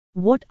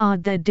What are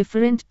the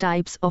different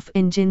types of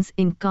engines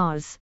in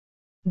cars?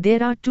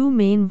 There are two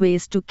main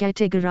ways to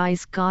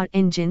categorize car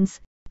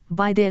engines: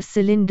 by their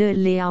cylinder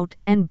layout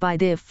and by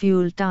their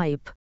fuel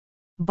type.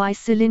 By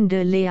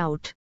cylinder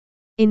layout.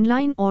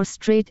 Inline or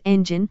straight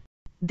engine.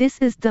 This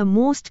is the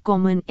most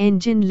common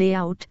engine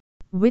layout,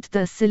 with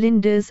the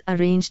cylinders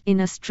arranged in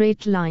a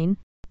straight line,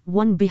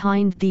 one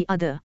behind the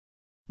other.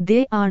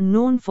 They are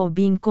known for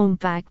being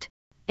compact,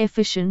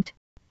 efficient,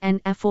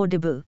 and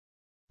affordable.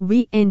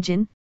 V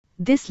engine.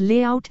 This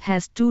layout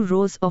has two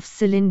rows of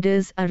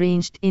cylinders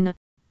arranged in a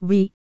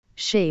V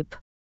shape.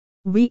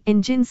 V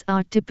engines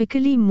are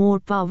typically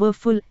more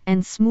powerful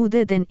and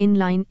smoother than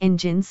inline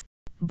engines,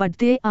 but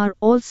they are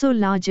also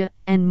larger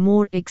and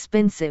more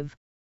expensive.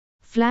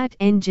 Flat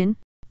engine,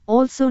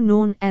 also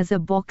known as a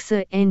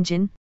boxer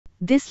engine.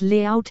 This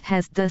layout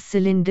has the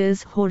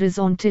cylinders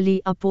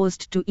horizontally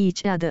opposed to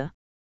each other.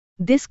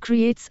 This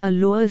creates a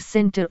lower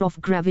center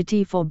of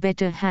gravity for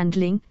better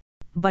handling,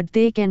 but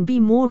they can be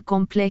more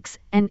complex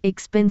and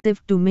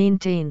expensive to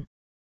maintain.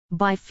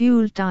 By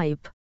fuel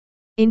type.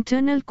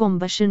 Internal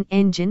combustion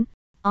engine,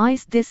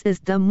 ICE. This is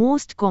the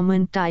most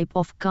common type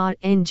of car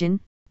engine,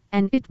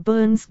 and it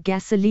burns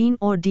gasoline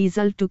or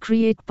diesel to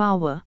create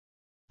power.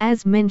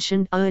 As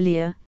mentioned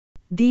earlier,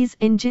 these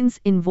engines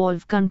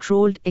involve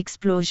controlled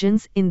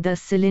explosions in the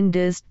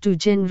cylinders to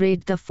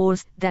generate the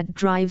force that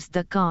drives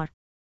the car.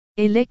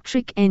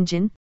 Electric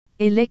engine.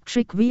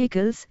 Electric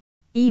vehicles,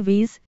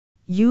 EVs,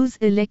 use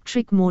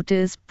electric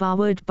motors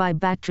powered by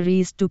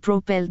batteries to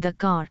propel the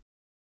car.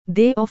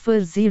 They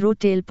offer zero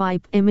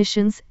tailpipe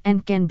emissions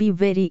and can be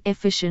very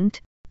efficient,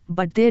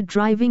 but their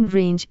driving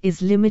range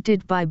is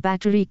limited by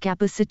battery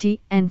capacity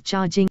and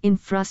charging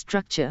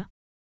infrastructure.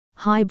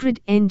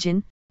 Hybrid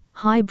engine.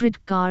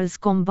 Hybrid cars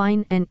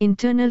combine an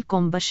internal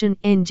combustion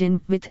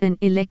engine with an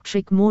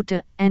electric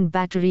motor and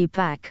battery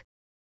pack.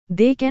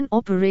 They can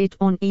operate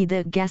on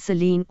either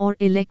gasoline or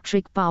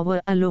electric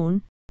power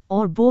alone,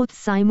 or both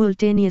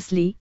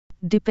simultaneously,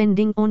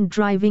 depending on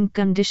driving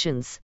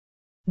conditions.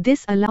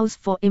 This allows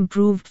for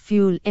improved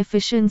fuel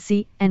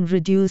efficiency and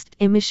reduced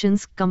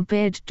emissions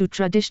compared to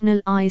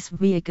traditional ICE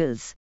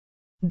vehicles.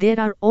 There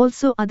are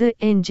also other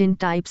engine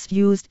types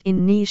used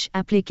in niche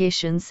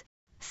applications,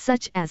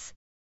 such as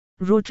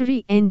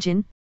rotary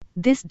engine.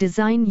 This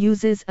design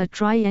uses a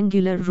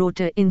triangular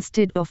rotor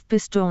instead of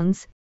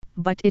pistons,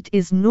 but it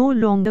is no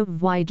longer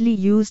widely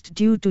used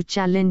due to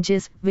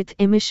challenges with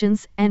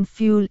emissions and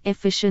fuel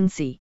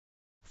efficiency.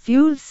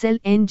 Fuel cell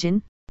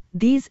engine.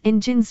 These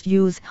engines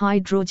use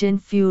hydrogen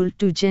fuel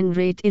to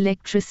generate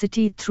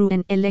electricity through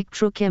an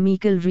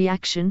electrochemical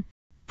reaction,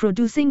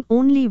 producing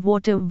only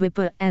water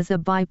vapor as a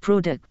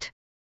byproduct.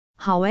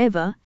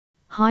 However,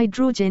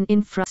 hydrogen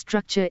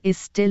infrastructure is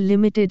still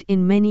limited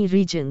in many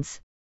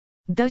regions.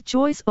 The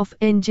choice of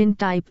engine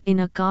type in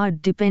a car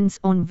depends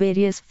on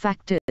various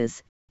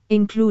factors,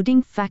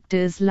 including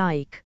factors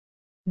like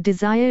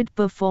desired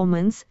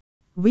performance.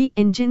 V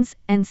engines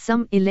and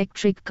some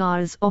electric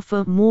cars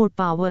offer more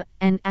power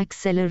and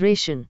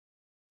acceleration.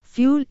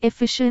 Fuel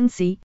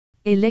efficiency.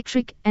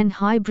 Electric and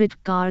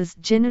hybrid cars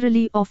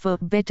generally offer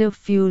better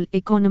fuel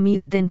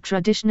economy than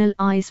traditional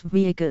ICE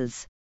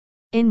vehicles.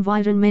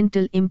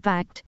 Environmental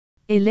impact.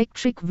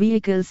 Electric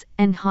vehicles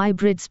and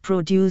hybrids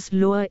produce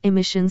lower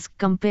emissions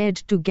compared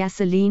to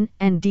gasoline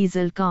and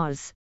diesel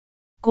cars.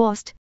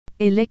 Cost.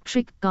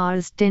 Electric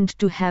cars tend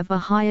to have a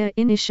higher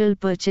initial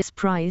purchase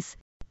price,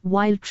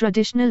 while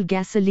traditional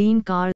gasoline cars